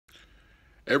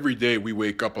Every day we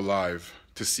wake up alive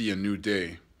to see a new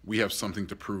day. We have something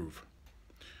to prove.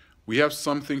 We have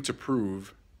something to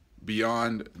prove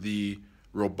beyond the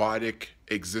robotic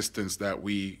existence that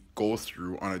we go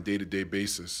through on a day-to-day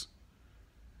basis.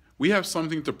 We have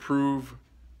something to prove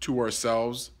to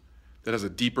ourselves that has a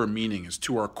deeper meaning. It's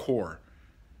to our core.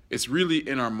 It's really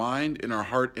in our mind, in our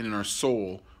heart, and in our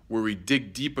soul where we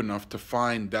dig deep enough to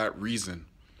find that reason.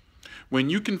 When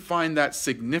you can find that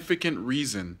significant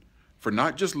reason for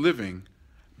not just living,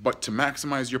 but to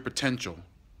maximize your potential,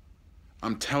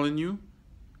 I'm telling you,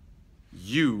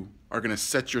 you are going to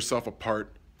set yourself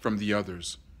apart from the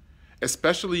others.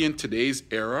 Especially in today's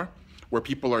era where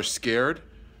people are scared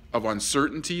of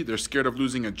uncertainty, they're scared of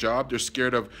losing a job, they're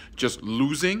scared of just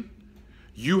losing.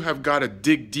 You have got to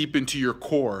dig deep into your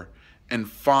core and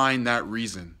find that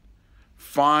reason.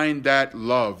 Find that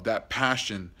love, that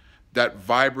passion, that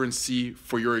vibrancy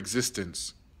for your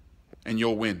existence, and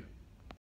you'll win.